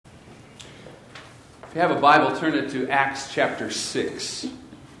If you have a Bible, turn it to Acts chapter 6.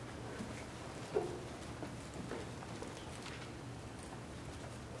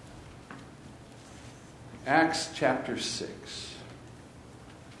 Acts chapter 6.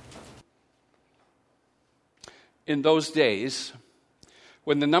 In those days,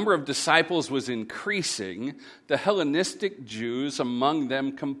 when the number of disciples was increasing, the Hellenistic Jews among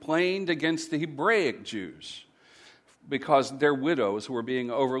them complained against the Hebraic Jews because their widows were being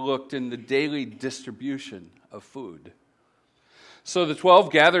overlooked in the daily distribution of food. So the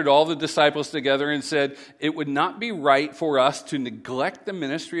 12 gathered all the disciples together and said, "It would not be right for us to neglect the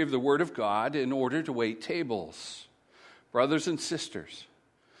ministry of the Word of God in order to wait tables. Brothers and sisters,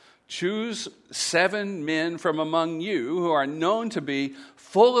 choose 7 men from among you who are known to be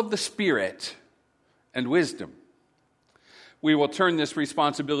full of the Spirit and wisdom. We will turn this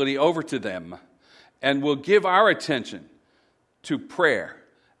responsibility over to them and will give our attention to prayer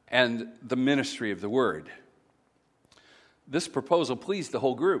and the ministry of the Word." This proposal pleased the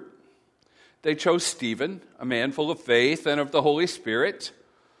whole group. They chose Stephen, a man full of faith and of the Holy Spirit,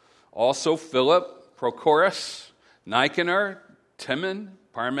 also Philip, Prochorus, Nicanor, Timon,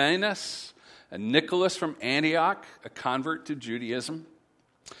 Parmenas, and Nicholas from Antioch, a convert to Judaism.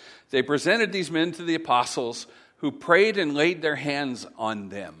 They presented these men to the apostles, who prayed and laid their hands on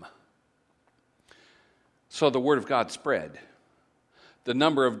them. So the word of God spread. The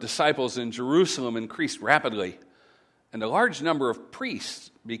number of disciples in Jerusalem increased rapidly, and a large number of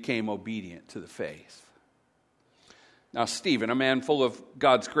priests became obedient to the faith. Now Stephen, a man full of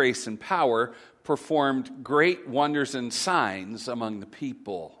God's grace and power, performed great wonders and signs among the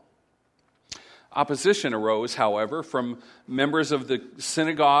people. Opposition arose, however, from members of the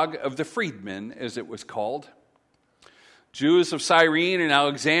synagogue of the freedmen, as it was called. Jews of Cyrene and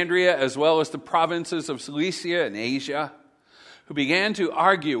Alexandria, as well as the provinces of Cilicia and Asia, who began to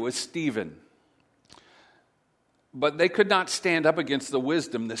argue with Stephen. But they could not stand up against the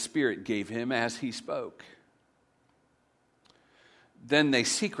wisdom the Spirit gave him as he spoke. Then they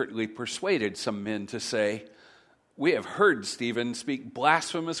secretly persuaded some men to say, "We have heard Stephen speak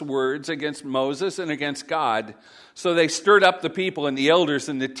blasphemous words against Moses and against God." So they stirred up the people and the elders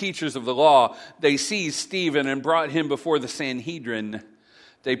and the teachers of the law. They seized Stephen and brought him before the Sanhedrin.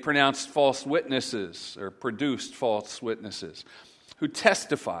 They produced false witnesses, who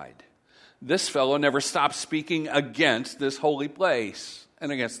testified, "This fellow never stopped speaking against this holy place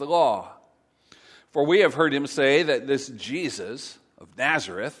and against the law. For we have heard him say that this Jesus of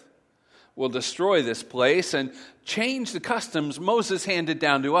Nazareth will destroy this place and change the customs Moses handed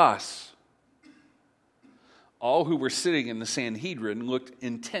down to us." All who were sitting in the Sanhedrin looked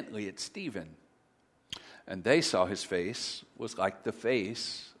intently at Stephen, and they saw his face was like the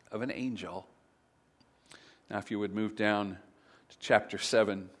face of an angel. Now if you would move down to chapter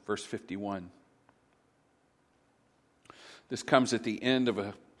 7, verse 51. This comes at the end of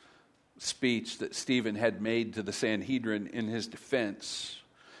a speech that Stephen had made to the Sanhedrin in his defense.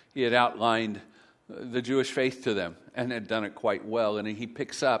 He had outlined the Jewish faith to them and had done it quite well. And he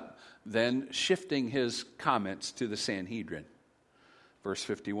picks up then shifting his comments to the Sanhedrin. Verse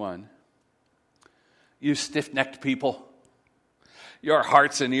 51. "You stiff-necked people, your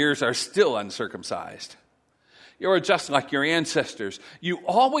hearts and ears are still uncircumcised. You are just like your ancestors. You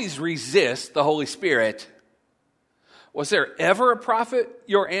always resist the Holy Spirit. Was there ever a prophet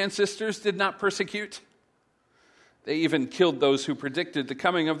your ancestors did not persecute? They even killed those who predicted the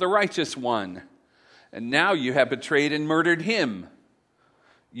coming of the righteous one. And now you have betrayed and murdered him.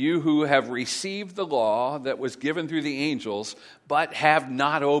 You who have received the law that was given through the angels, but have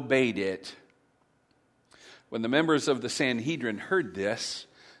not obeyed it." When the members of the Sanhedrin heard this,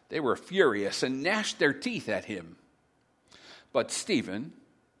 they were furious and gnashed their teeth at him. But Stephen,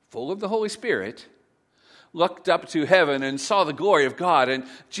 full of the Holy Spirit, looked up to heaven and saw the glory of God and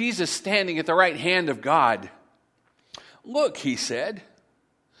Jesus standing at the right hand of God. "Look," he said,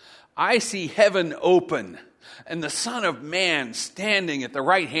 "I see heaven open and the Son of Man standing at the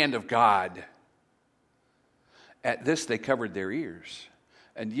right hand of God." At this they covered their ears,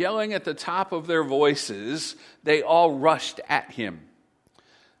 and yelling at the top of their voices, they all rushed at him.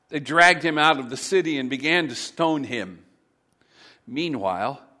 They dragged him out of the city and began to stone him.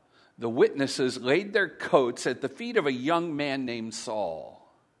 Meanwhile, the witnesses laid their coats at the feet of a young man named Saul.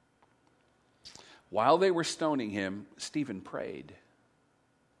 While they were stoning him, Stephen prayed,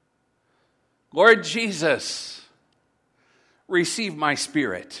 "Lord Jesus, receive my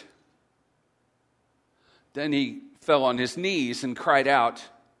spirit." Then he fell on his knees and cried out,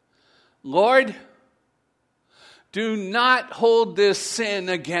 "Lord, do not hold this sin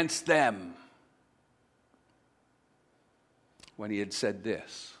against them." When he had said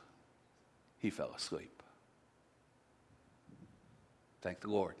this, he fell asleep. Thank the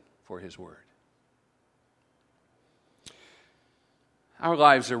Lord for his word. Our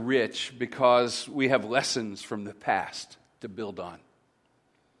lives are rich because we have lessons from the past to build on.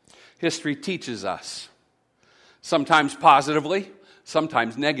 History teaches us, sometimes positively,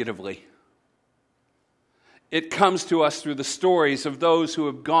 sometimes negatively. It comes to us through the stories of those who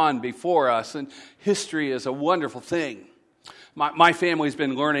have gone before us, and history is a wonderful thing. My family's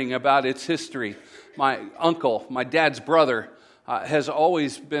been learning about its history. My uncle, my dad's brother, has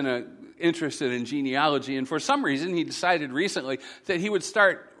always been interested in genealogy, and for some reason he decided recently that he would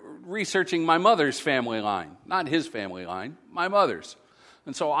start researching my mother's family line. Not his family line, my mother's.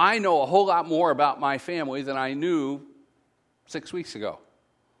 And so I know a whole lot more about my family than I knew 6 weeks ago.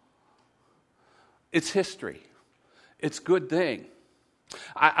 It's history. It's a good thing.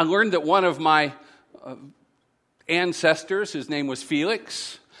 I learned that one of my ancestors, his name was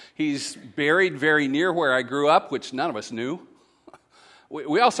Felix. He's buried very near where I grew up, which none of us knew.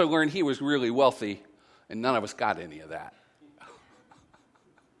 We also learned he was really wealthy, and none of us got any of that.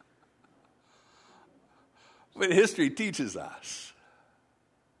 But history teaches us.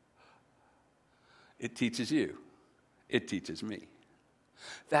 It teaches you. It teaches me.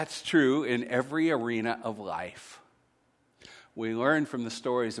 That's true in every arena of life. We learn from the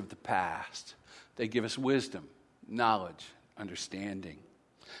stories of the past. They give us wisdom, knowledge, understanding.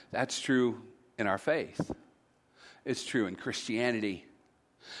 That's true in our faith. It's true in Christianity.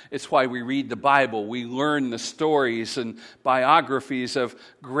 It's why we read the Bible. We learn the stories and biographies of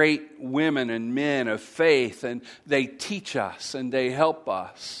great women and men of faith, and they teach us and they help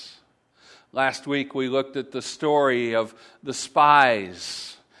us. Last week we looked at the story of the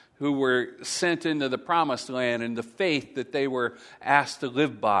spies who were sent into the promised land and the faith that they were asked to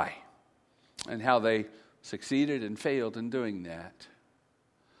live by, and how they succeeded and failed in doing that.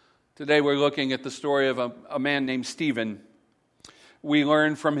 Today we're looking at the story of a man named Stephen. We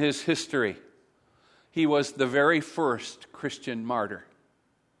learn from his history. He was the very first Christian martyr.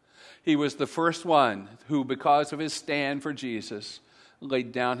 He was the first one who, because of his stand for Jesus,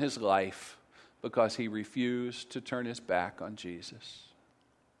 laid down his life because he refused to turn his back on Jesus.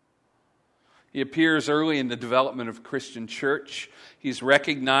 He appears early in the development of Christian church. He's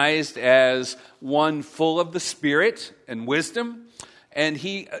recognized as one full of the Spirit and wisdom, and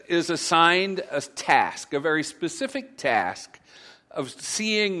he is assigned a task, a very specific task, of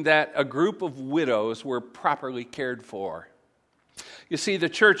seeing that a group of widows were properly cared for. You see, the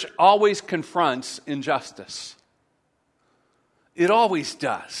church always confronts injustice. It always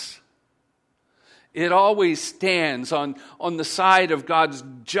does. It always stands on the side of God's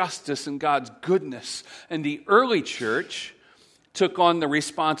justice and God's goodness. And the early church took on the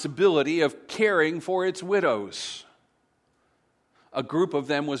responsibility of caring for its widows. A group of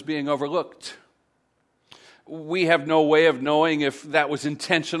them was being overlooked. We have no way of knowing if that was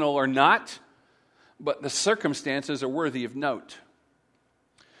intentional or not, but the circumstances are worthy of note.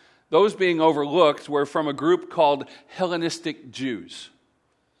 Those being overlooked were from a group called Hellenistic Jews.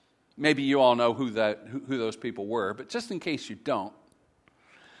 Maybe you all know who those people were, but just in case you don't,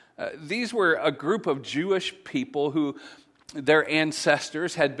 these were a group of Jewish people who their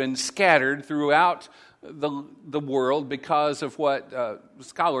ancestors had been scattered throughout the world because of what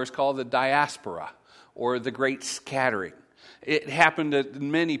scholars call the diaspora, or the Great Scattering. It happened at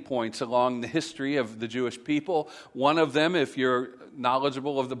many points along the history of the Jewish people. One of them, if you're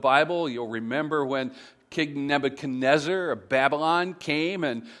knowledgeable of the Bible, you'll remember when King Nebuchadnezzar of Babylon came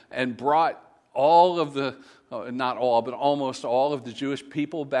and brought all of the, not all, but almost all of the Jewish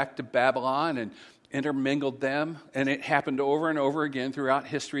people back to Babylon and intermingled them. And it happened over and over again throughout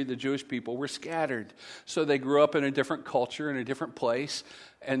history. The Jewish people were scattered. So they grew up in a different culture, in a different place,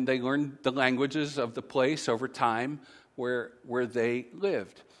 and they learned the languages of the place over time where they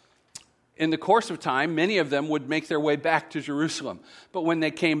lived. In the course of time, many of them would make their way back to Jerusalem. But when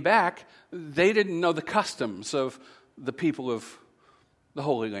they came back, they didn't know the customs of the people of the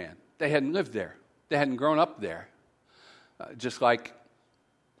Holy Land. They hadn't lived there. They hadn't grown up there. Just like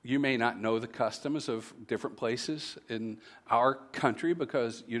you may not know the customs of different places in our country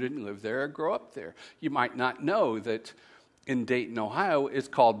because you didn't live there or grow up there. You might not know that in Dayton, Ohio, it's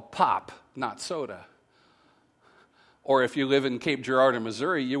called pop, not soda. Or if you live in Cape Girardeau,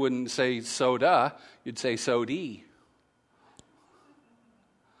 Missouri, you wouldn't say soda, you'd say sodee.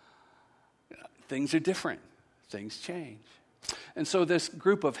 Things are different. Things change. And so this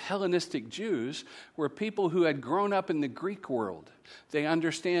group of Hellenistic Jews were people who had grown up in the Greek world. They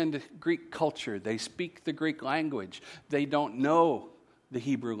understand Greek culture. They speak the Greek language. They don't know the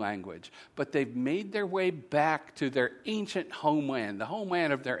Hebrew language, but they've made their way back to their ancient homeland, the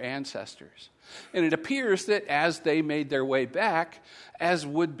homeland of their ancestors. And it appears that as they made their way back, as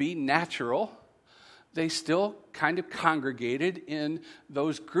would be natural, they still kind of congregated in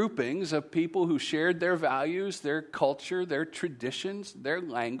those groupings of people who shared their values, their culture, their traditions, their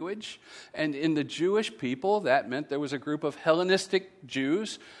language. And in the Jewish people, that meant there was a group of Hellenistic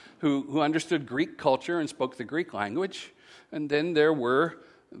Jews who understood Greek culture and spoke the Greek language. And then there were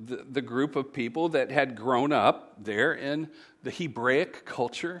the group of people that had grown up there in the Hebraic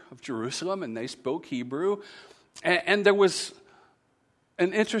culture of Jerusalem, and they spoke Hebrew. And there was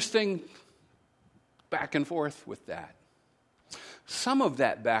an interesting back and forth with that. Some of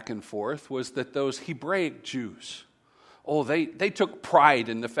that back and forth was that those Hebraic Jews, they took pride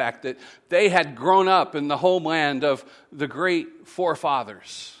in the fact that they had grown up in the homeland of the great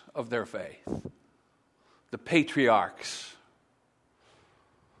forefathers of their faith, the patriarchs.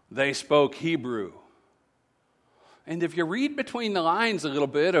 They spoke Hebrew. And if you read between the lines a little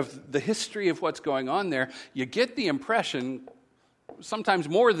bit of the history of what's going on there, you get the impression, sometimes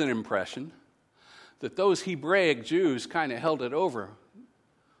more than impression, that those Hebraic Jews kind of held it over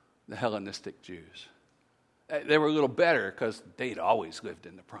the Hellenistic Jews. They were a little better because they'd always lived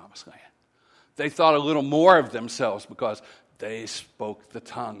in the Promised Land. They thought a little more of themselves because they spoke the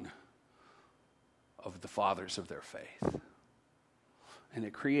tongue of the fathers of their faith. And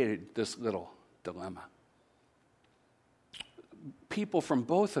it created this little dilemma. People from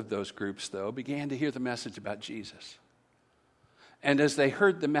both of those groups, though, began to hear the message about Jesus. And as they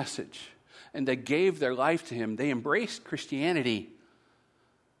heard the message and they gave their life to him, they embraced Christianity.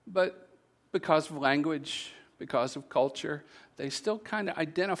 But because of language, because of culture, they still kind of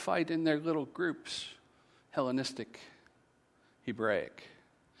identified in their little groups, Hellenistic, Hebraic,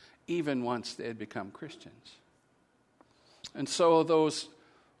 even once they had become Christians. And so those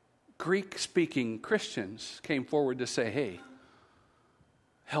Greek-speaking Christians came forward to say, hey,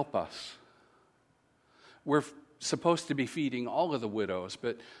 help us. We're supposed to be feeding all of the widows,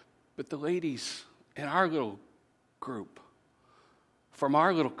 but the ladies in our little group, from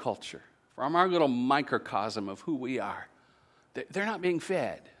our little culture, from our little microcosm of who we are, they're not being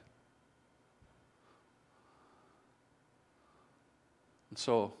fed. And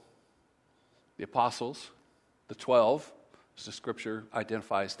so the apostles, the 12, as the scripture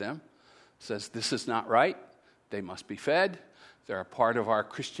identifies them, says this is not right. They must be fed. They're a part of our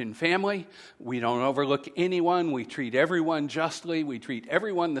Christian family. We don't overlook anyone. We treat everyone justly. We treat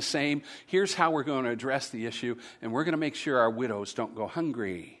everyone the same. Here's how we're going to address the issue, and we're going to make sure our widows don't go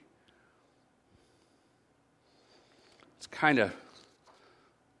hungry. It's kind of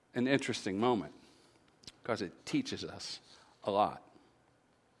an interesting moment because it teaches us a lot.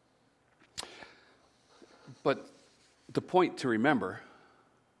 But the point to remember,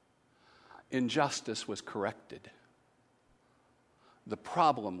 injustice was corrected. The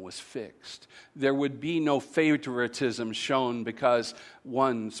problem was fixed. There would be no favoritism shown because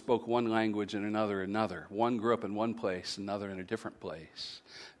one spoke one language and another. One grew up in one place, another in a different place.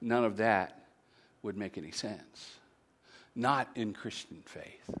 None of that would make any sense. Not in Christian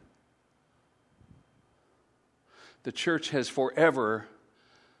faith. The church has forever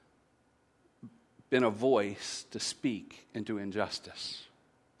been a voice to speak into injustice.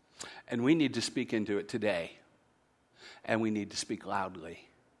 And we need to speak into it today. And we need to speak loudly.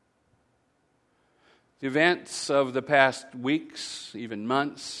 The events of the past weeks, even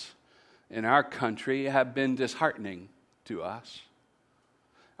months, in our country have been disheartening to us.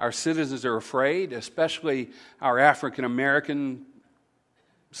 Our citizens are afraid, especially our African American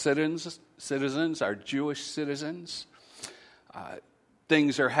citizens, our Jewish citizens.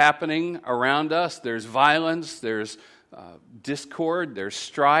 Things are happening around us. There's violence, there's discord, there's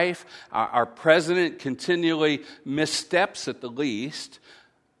strife. Our president continually missteps at the least,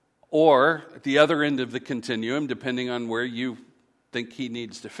 or at the other end of the continuum, depending on where you think he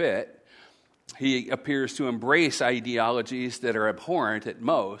needs to fit. He appears to embrace ideologies that are abhorrent at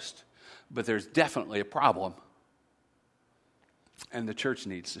most, but there's definitely a problem. And the church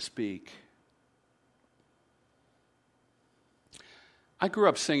needs to speak. I grew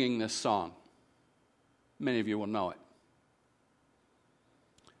up singing this song. Many of you will know it.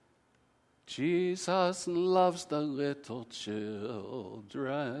 Jesus loves the little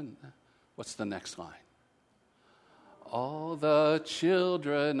children. What's the next line? All the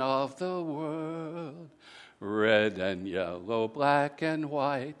children of the world, red and yellow, black and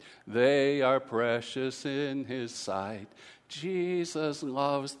white, they are precious in his sight. Jesus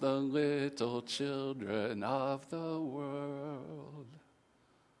loves the little children of the world.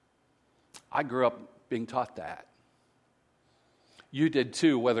 I grew up being taught that. You did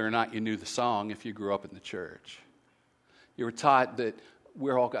too, whether or not you knew the song if you grew up in the church. You were taught that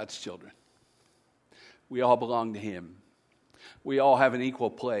we're all God's children. We all belong to Him. We all have an equal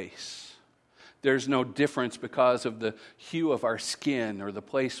place. There's no difference because of the hue of our skin or the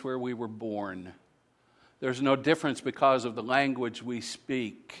place where we were born. There's no difference because of the language we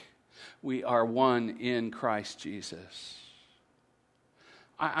speak. We are one in Christ Jesus.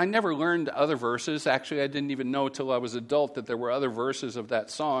 I never learned other verses. Actually, I didn't even know till I was an adult that there were other verses of that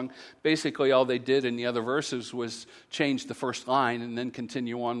song. Basically, all they did in the other verses was change the first line and then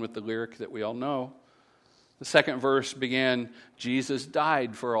continue on with the lyric that we all know. The second verse began, Jesus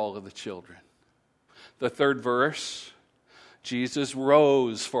died for all of the children. The third verse, Jesus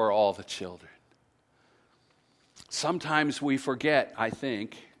rose for all the children. Sometimes we forget, I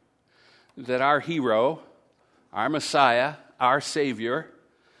think, that our hero, our Messiah, our Savior,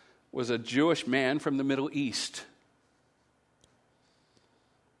 was a Jewish man from the Middle East.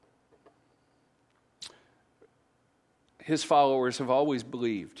 His followers have always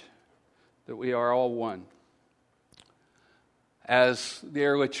believed that we are all one. As the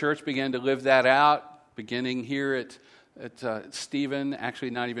early church began to live that out, beginning here at Stephen,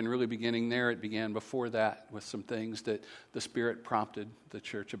 actually not even really beginning there, it began before that with some things that the Spirit prompted the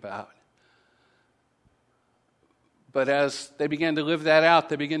church about. But as they began to live that out,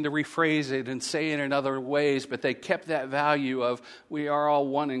 they began to rephrase it and say it in other ways, but they kept that value of we are all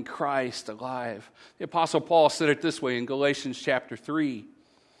one in Christ alive. The Apostle Paul said it this way in Galatians chapter 3.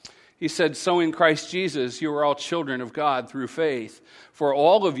 He said, so in Christ Jesus you are all children of God through faith. For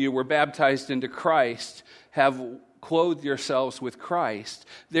all of you were baptized into Christ, have clothed yourselves with Christ.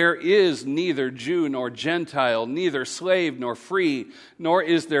 There is neither Jew nor Gentile, neither slave nor free, nor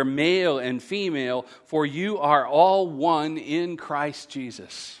is there male and female, for you are all one in Christ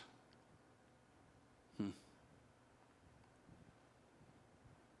Jesus.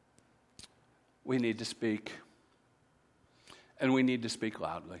 We need to speak, and we need to speak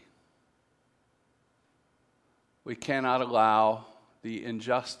loudly. We cannot allow the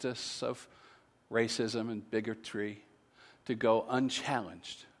injustice of racism and bigotry to go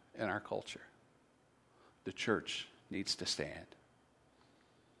unchallenged in our culture. The church needs to stand.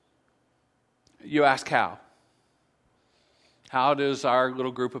 You ask how? How does our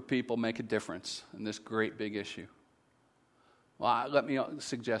little group of people make a difference in this great big issue? Well, let me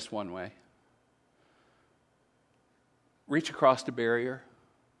suggest one way. Reach across the barrier.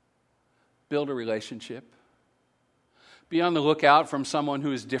 Build a relationship. Be on the lookout from someone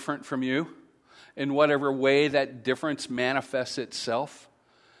who is different from you, in whatever way that difference manifests itself,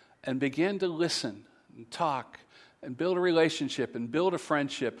 and begin to listen and talk and build a relationship and build a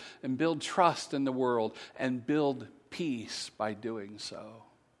friendship and build trust in the world and build peace by doing so.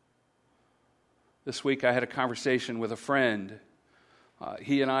 This week I had a conversation with a friend.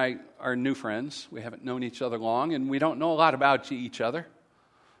 He and I are new friends. We haven't known each other long, and we don't know a lot about each other.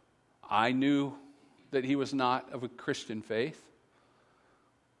 I knew that he was not of a Christian faith.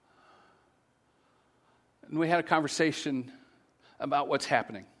 And we had a conversation about what's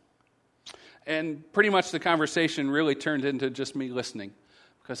happening. And pretty much the conversation really turned into just me listening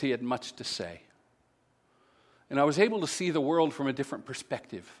because he had much to say. And I was able to see the world from a different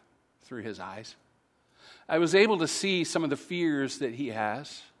perspective through his eyes. I was able to see some of the fears that he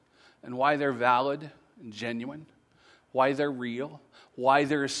has and why they're valid and genuine, why they're real, why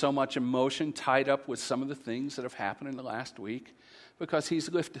there is so much emotion tied up with some of the things that have happened in the last week, because he's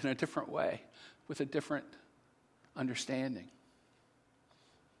lived in a different way with a different understanding.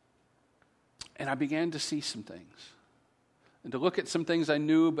 And I began to see some things and to look at some things I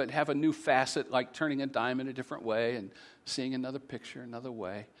knew but have a new facet, like turning a dime in a different way and seeing another picture another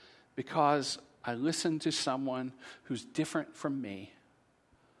way, because I listened to someone who's different from me,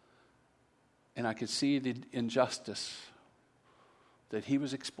 and I could see the injustice that he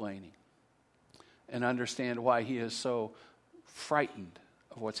was explaining and understand why he is so frightened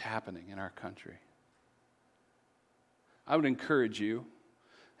of what's happening in our country. I would encourage you,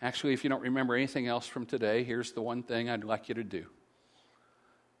 actually, if you don't remember anything else from today, here's the one thing I'd like you to do.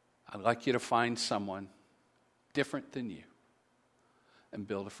 I'd like you to find someone different than you and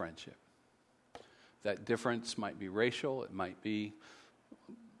build a friendship. That difference might be racial, it might be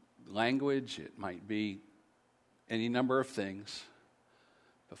language, it might be any number of things.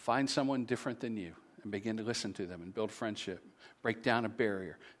 But find someone different than you and begin to listen to them and build friendship, break down a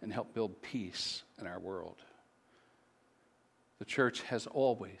barrier, and help build peace in our world. The church has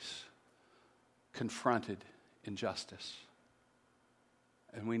always confronted injustice,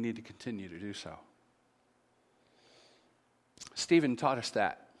 and we need to continue to do so. Stephen taught us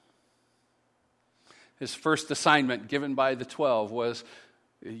that. His first assignment given by the 12 was,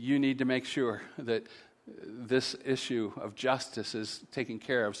 you need to make sure that this issue of justice is taken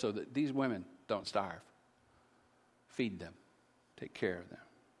care of so that these women don't starve. Feed them. Take care of them.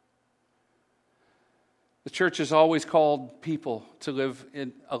 The church has always called people to live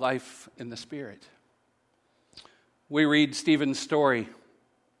in a life in the Spirit. We read Stephen's story,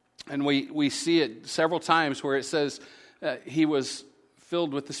 and we see it several times where it says he was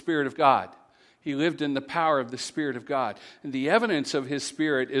filled with the Spirit of God. He lived in the power of the Spirit of God. And the evidence of his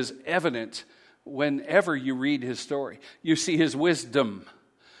Spirit is evident whenever you read his story. You see his wisdom.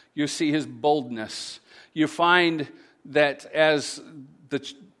 You see his boldness. You find that as the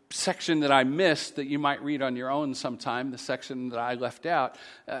section that I missed, that you might read on your own sometime, the section that I left out,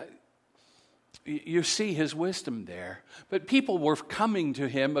 you see his wisdom there. But people were coming to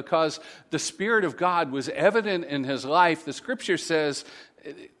him because the Spirit of God was evident in his life. The Scripture says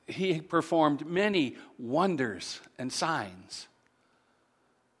he performed many wonders and signs.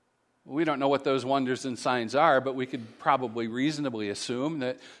 We don't know what those wonders and signs are, but we could probably reasonably assume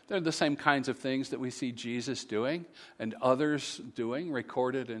that they're the same kinds of things that we see Jesus doing and others doing,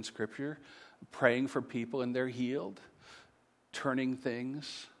 recorded in Scripture, praying for people and they're healed, turning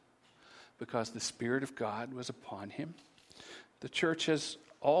things because the Spirit of God was upon him. The church has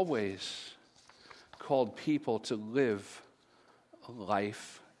always called people to live a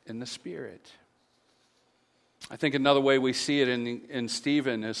life in the Spirit. I think another way we see it in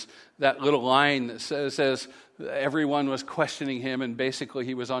Stephen is that little line that says everyone was questioning him and basically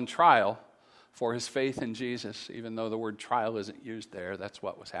he was on trial for his faith in Jesus, even though the word trial isn't used there. That's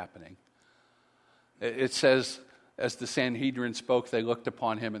what was happening. It says, as the Sanhedrin spoke, they looked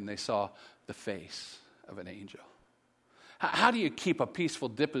upon him and they saw the face of an angel. How do you keep a peaceful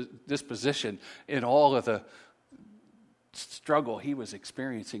disposition in all of the struggle he was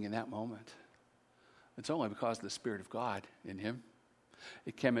experiencing in that moment? It's only because of the Spirit of God in him.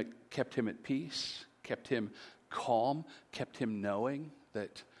 It kept him at peace, kept him calm, kept him knowing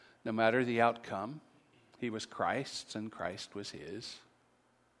that no matter the outcome, he was Christ's and Christ was his.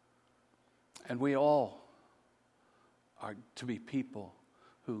 And we all are to be people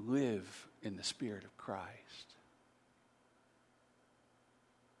who live in the Spirit of Christ.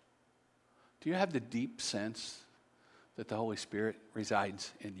 Do you have the deep sense that the Holy Spirit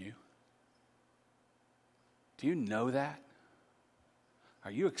resides in you? Do you know that?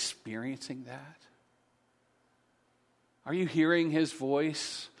 Are you experiencing that? Are you hearing his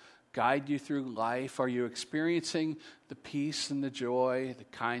voice guide you through life? Are you experiencing the peace and the joy, the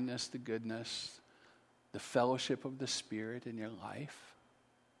kindness, the goodness, the fellowship of the Spirit in your life?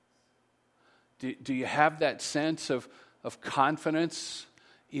 Do you have that sense of confidence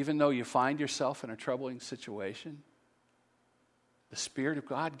even though you find yourself in a troubling situation? The Spirit of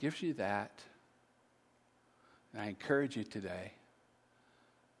God gives you that. And I encourage you today,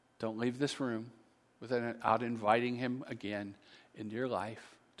 don't leave this room without inviting him again into your life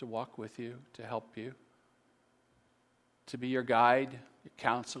to walk with you, to help you, to be your guide, your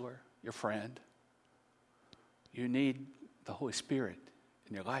counselor, your friend. You need the Holy Spirit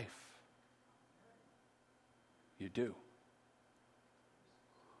in your life. You do.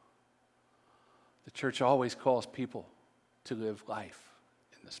 The church always calls people to live life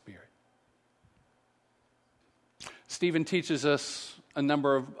in the Spirit. Stephen teaches us a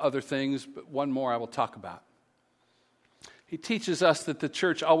number of other things, but one more I will talk about. He teaches us that the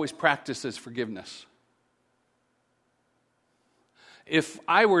church always practices forgiveness. If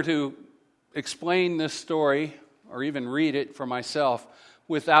I were to explain this story, or even read it for myself,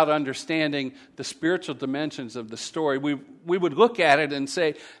 without understanding the spiritual dimensions of the story, we would look at it and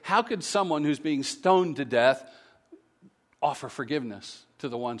say, how could someone who's being stoned to death offer forgiveness to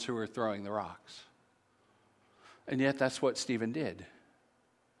the ones who are throwing the rocks? And yet that's what Stephen did.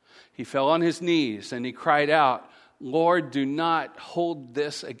 He fell on his knees and he cried out, "Lord, do not hold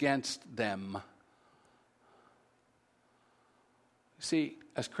this against them." See,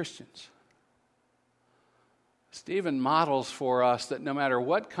 as Christians, Stephen models for us that no matter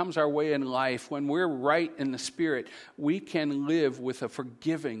what comes our way in life, when we're right in the Spirit, we can live with a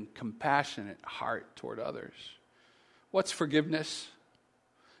forgiving, compassionate heart toward others. What's forgiveness?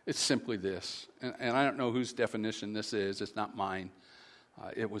 It's simply this, and I don't know whose definition this is. It's not mine.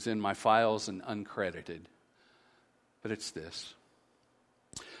 It was in my files and uncredited. But it's this.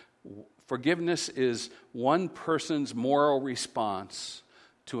 Forgiveness is one person's moral response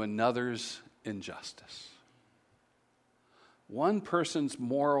to another's injustice. One person's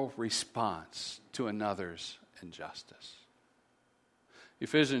moral response to another's injustice.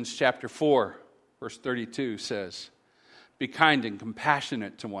 Ephesians chapter 4, verse 32 says, Be kind and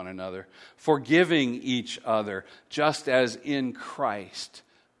compassionate to one another, forgiving each other, just as in Christ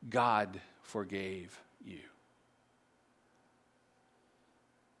God forgave you.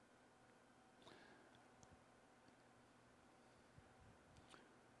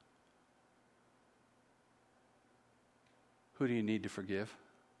 Who do you need to forgive?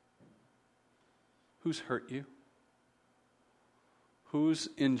 Who's hurt you? Whose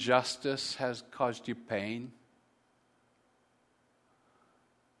injustice has caused you pain?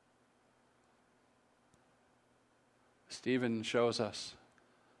 Stephen shows us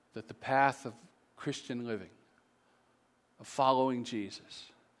that the path of Christian living, of following Jesus,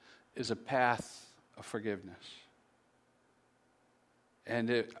 is a path of forgiveness.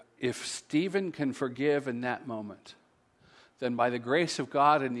 And if Stephen can forgive in that moment, then by the grace of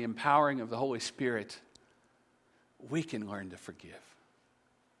God and the empowering of the Holy Spirit, we can learn to forgive.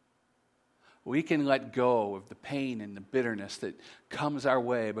 We can let go of the pain and the bitterness that comes our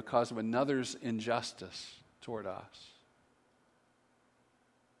way because of another's injustice toward us.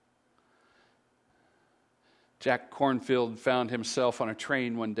 Jack Kornfield found himself on a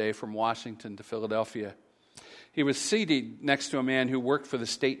train one day from Washington to Philadelphia. He was seated next to a man who worked for the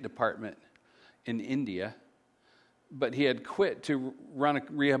State Department in India, but he had quit to run a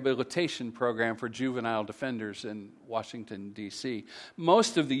rehabilitation program for juvenile defenders in Washington, D.C.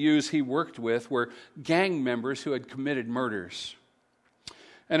 Most of the youths he worked with were gang members who had committed murders.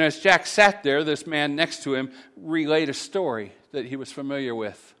 And as Jack sat there, this man next to him relayed a story that he was familiar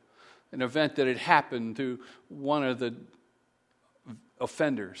with, an event that had happened to one of the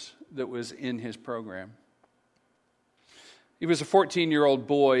offenders that was in his program. He was a 14-year-old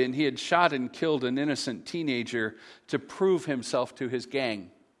boy, and he had shot and killed an innocent teenager to prove himself to his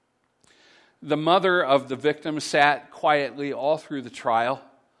gang. The mother of the victim sat quietly all through the trial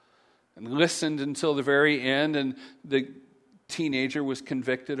and listened until the very end, and the teenager was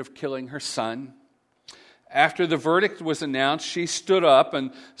convicted of killing her son. After the verdict was announced, she stood up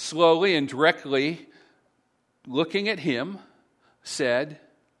and slowly and directly, looking at him, said,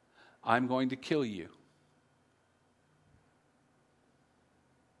 "I'm going to kill you."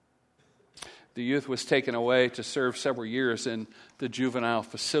 The youth was taken away to serve several years in the juvenile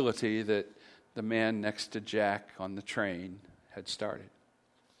facility that the man next to Jack on the train had started.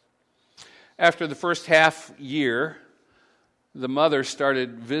 After the first half year, the mother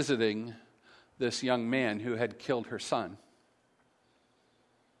started visiting this young man who had killed her son.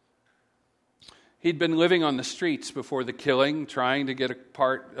 He'd been living on the streets before the killing, trying to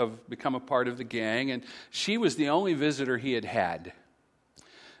become a part of the gang, and she was the only visitor he had had.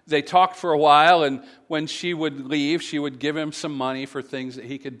 They talked for a while, and when she would leave, she would give him some money for things that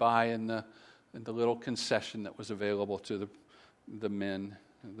he could buy in the little concession that was available to the men,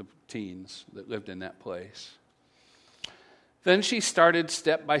 the teens that lived in that place. Then she started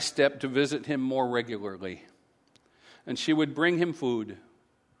step by step to visit him more regularly, and she would bring him food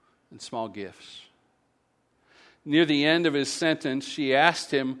and small gifts. Near the end of his sentence, she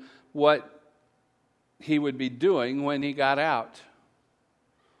asked him what he would be doing when he got out.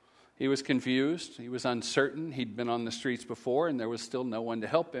 He was confused. He was uncertain. He'd been on the streets before, and there was still no one to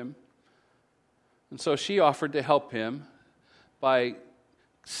help him. And so she offered to help him by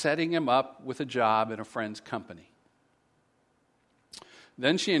setting him up with a job in a friend's company.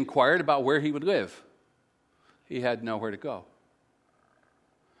 Then she inquired about where he would live. He had nowhere to go.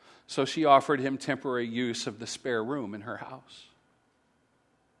 So she offered him temporary use of the spare room in her house.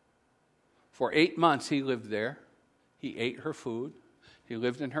 For 8 months he lived there. He ate her food. He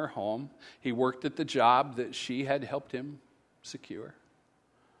lived in her home. He worked at the job that she had helped him secure.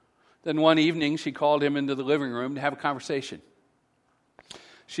 Then one evening she called him into the living room to have a conversation.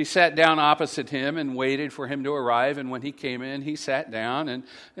 She sat down opposite him and waited for him to arrive, and when he came in, he sat down,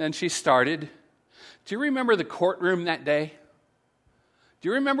 and she started, "Do you remember the courtroom that day? Do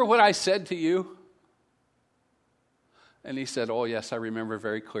you remember what I said to you?" And he said, "Oh, yes, I remember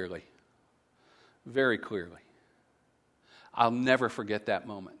very clearly. Very clearly. I'll never forget that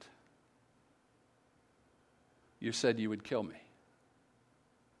moment. You said you would kill me."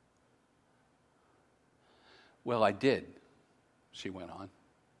 "Well, I did," she went on.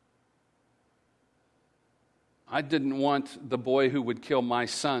 "I didn't want the boy who would kill my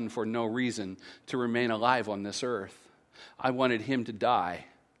son for no reason to remain alive on this earth. I wanted him to die.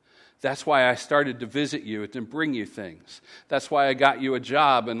 That's why I started to visit you and bring you things. That's why I got you a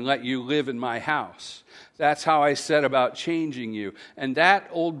job and let you live in my house. That's how I set about changing you. And that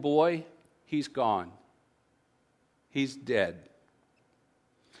old boy, he's gone. He's dead.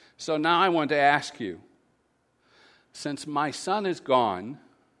 So now I want to ask you, since my son is gone,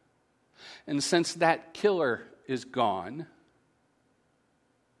 and since that killer is gone,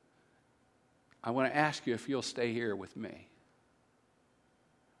 I want to ask you if you'll stay here with me.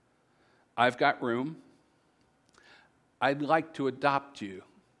 I've got room. I'd like to adopt you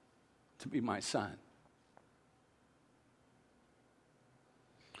to be my son.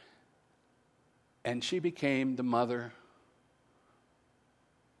 And she became the mother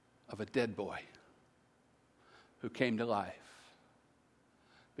of a dead boy who came to life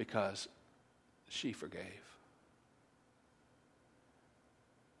because she forgave.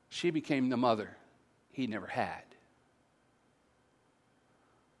 She became the mother he never had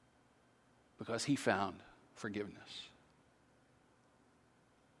because he found forgiveness.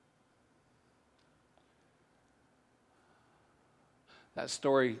 That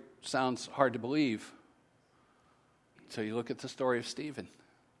story sounds hard to believe until you look at the story of Stephen.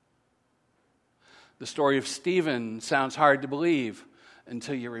 The story of Stephen sounds hard to believe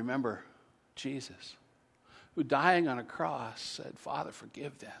until you remember Jesus, who dying on a cross said, "Father,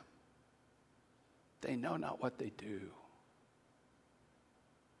 forgive them. They know not what they do."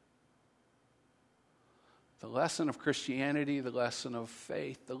 The lesson of Christianity, the lesson of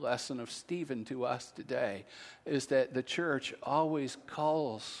faith, the lesson of Stephen to us today is that the church always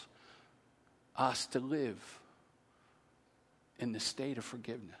calls us to live in the state of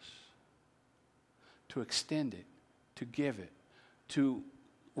forgiveness, to extend it, to give it, to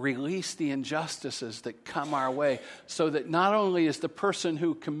release the injustices that come our way, so that not only is the person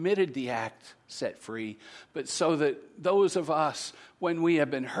who committed the act set free, but so that those of us, when we have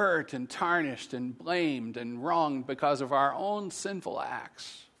been hurt and tarnished and blamed and wronged because of our own sinful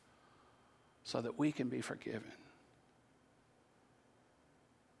acts, so that we can be forgiven.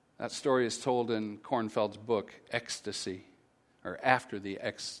 That story is told in Kornfeld's book, Ecstasy, or After the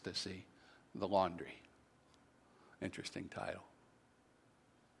Ecstasy, The Laundry. Interesting title.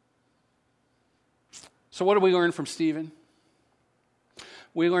 So what do we learn from Stephen?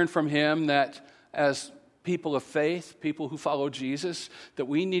 We learn from him that as people of faith, people who follow Jesus, that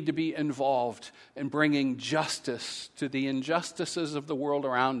we need to be involved in bringing justice to the injustices of the world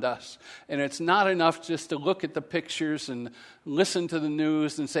around us. And it's not enough just to look at the pictures and listen to the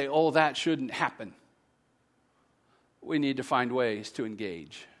news and say, "Oh, that shouldn't happen." We need to find ways to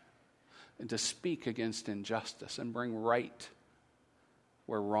engage and to speak against injustice and bring right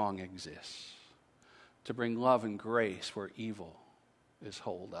where wrong exists, to bring love and grace where evil is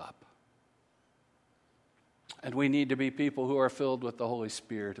holed up. And we need to be people who are filled with the Holy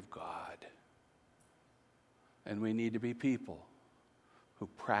Spirit of God. And we need to be people who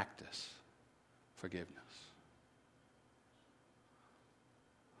practice forgiveness.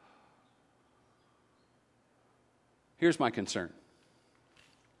 Here's my concern.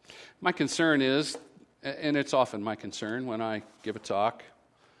 My concern is, and it's often my concern when I give a talk,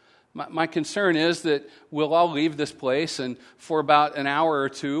 my concern is that we'll all leave this place and for about an hour or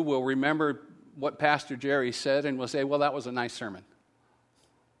two we'll remember what Pastor Jerry said and we'll say, "Well, that was a nice sermon."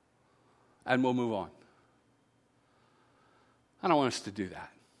 And we'll move on. I don't want us to do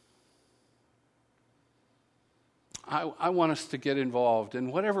that. I want us to get involved in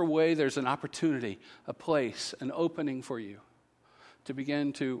whatever way there's an opportunity, a place, an opening for you to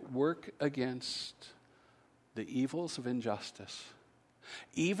begin to work against the evils of injustice.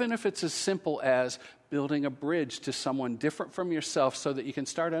 Even if it's as simple as building a bridge to someone different from yourself so that you can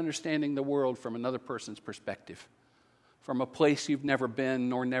start understanding the world from another person's perspective, from a place you've never been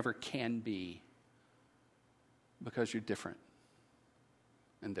nor never can be, because you're different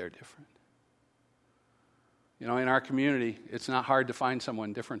and they're different. You know, in our community, it's not hard to find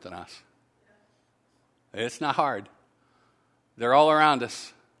someone different than us. It's not hard. They're all around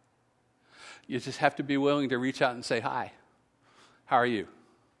us. You just have to be willing to reach out and say, "Hi, how are you?"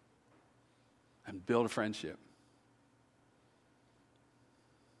 And build a friendship.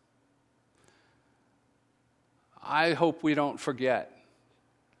 I hope we don't forget.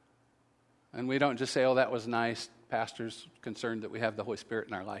 And we don't just say, "Oh, that was nice. Pastor's concerned that we have the Holy Spirit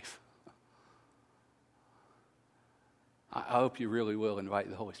in our life." I hope you really will invite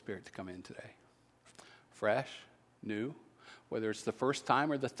the Holy Spirit to come in today. Fresh, new, whether it's the first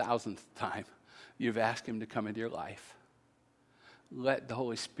time or the 1,000th time you've asked Him to come into your life. Let the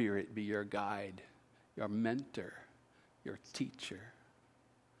Holy Spirit be your guide, your mentor, your teacher,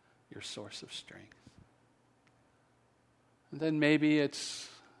 your source of strength. And then maybe it's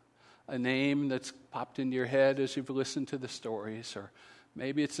a name that's popped into your head as you've listened to the stories, or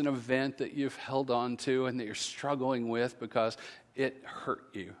maybe it's an event that you've held on to and that you're struggling with because it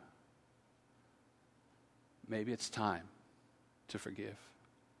hurt you. Maybe it's time to forgive,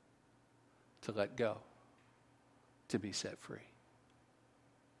 to let go, to be set free.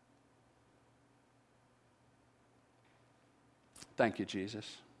 Thank you, Jesus.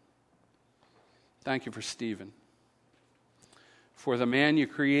 Thank you for Stephen, for the man you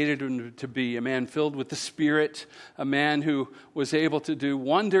created him to be, a man filled with the Spirit, a man who was able to do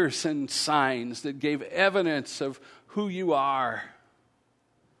wonders and signs that gave evidence of who you are.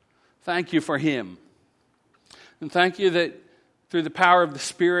 Thank you for him. And thank you that through the power of the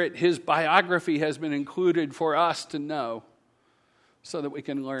Spirit, his biography has been included for us to know so that we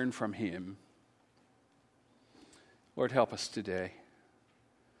can learn from him. Lord, help us today.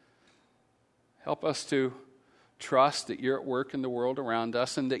 Help us to trust that you're at work in the world around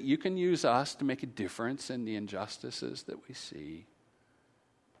us and that you can use us to make a difference in the injustices that we see.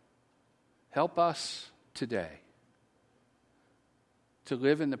 Help us today to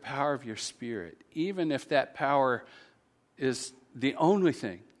live in the power of your Spirit, even if that power is the only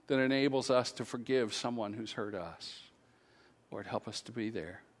thing that enables us to forgive someone who's hurt us. Lord, help us to be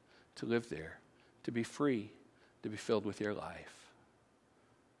there, to live there, to be free, to be filled with your life.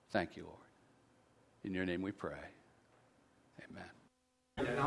 Thank you, Lord. In your name we pray. Amen.